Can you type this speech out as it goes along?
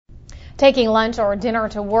Taking lunch or dinner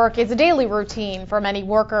to work is a daily routine for many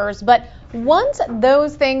workers, but once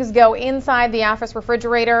those things go inside the office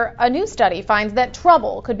refrigerator, a new study finds that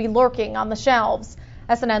trouble could be lurking on the shelves.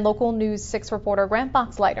 SNN Local News 6 reporter Grant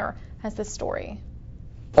Boxleitner has this story.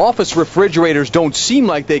 Office refrigerators don't seem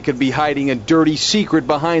like they could be hiding a dirty secret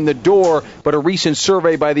behind the door, but a recent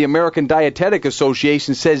survey by the American Dietetic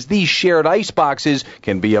Association says these shared ice boxes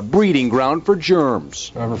can be a breeding ground for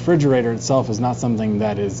germs. A refrigerator itself is not something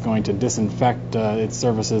that is going to disinfect its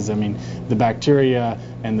surfaces. I mean, the bacteria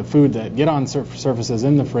and the food that get on surfaces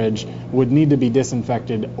in the fridge would need to be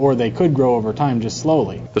disinfected, or they could grow over time just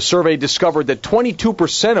slowly. The survey discovered that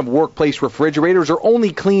 22% of workplace refrigerators are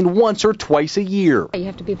only cleaned once or twice a year. You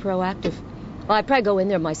have to be proactive. Well, I'd probably go in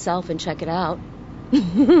there myself and check it out.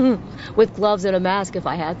 With gloves and a mask if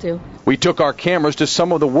I had to. We took our cameras to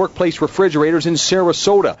some of the workplace refrigerators in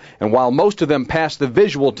Sarasota, and while most of them passed the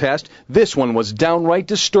visual test, this one was downright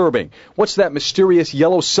disturbing. What's that mysterious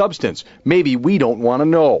yellow substance? Maybe we don't want to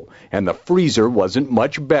know. And the freezer wasn't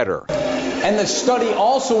much better. And the study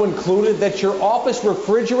also included that your office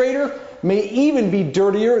refrigerator may even be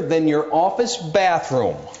dirtier than your office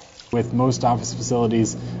bathroom. With most office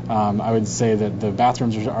facilities, I would say that the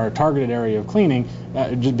bathrooms are a targeted area of cleaning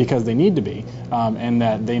just because they need to be, and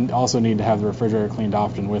that they also need to have the refrigerator cleaned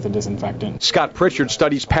often with a disinfectant. Scott Pritchard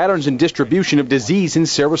studies patterns and distribution of disease in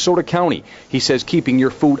Sarasota County. He says keeping your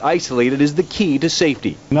food isolated is the key to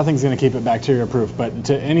safety. Nothing's going to keep it bacteria-proof, but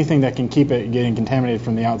to anything that can keep it getting contaminated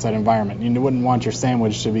from the outside environment. You wouldn't want your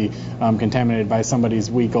sandwich to be contaminated by somebody's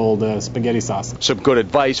week-old spaghetti sauce. Some good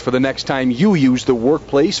advice for the next time you use the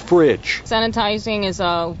workplace fridge. Sanitizing is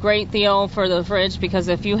a great deal for the fridge because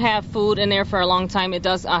if you have food in there for a long time, it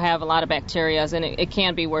does have a lot of bacteria, and it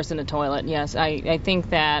can be worse than the toilet. Yes, I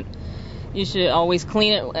think that you should always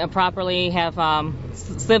clean it properly, have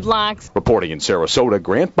zip locks. Reporting in Sarasota,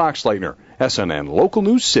 Grant Boxleitner, SNN Local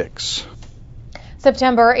News 6.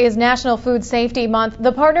 September is National Food Safety Month.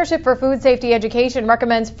 The Partnership for Food Safety Education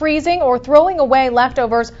recommends freezing or throwing away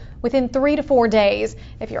leftovers within 3 to 4 days.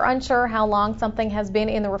 If you're unsure how long something has been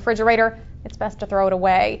in the refrigerator, it's best to throw it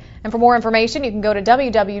away. And for more information, you can go to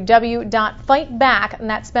www.fightback,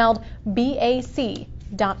 and that's spelled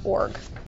BAC.org.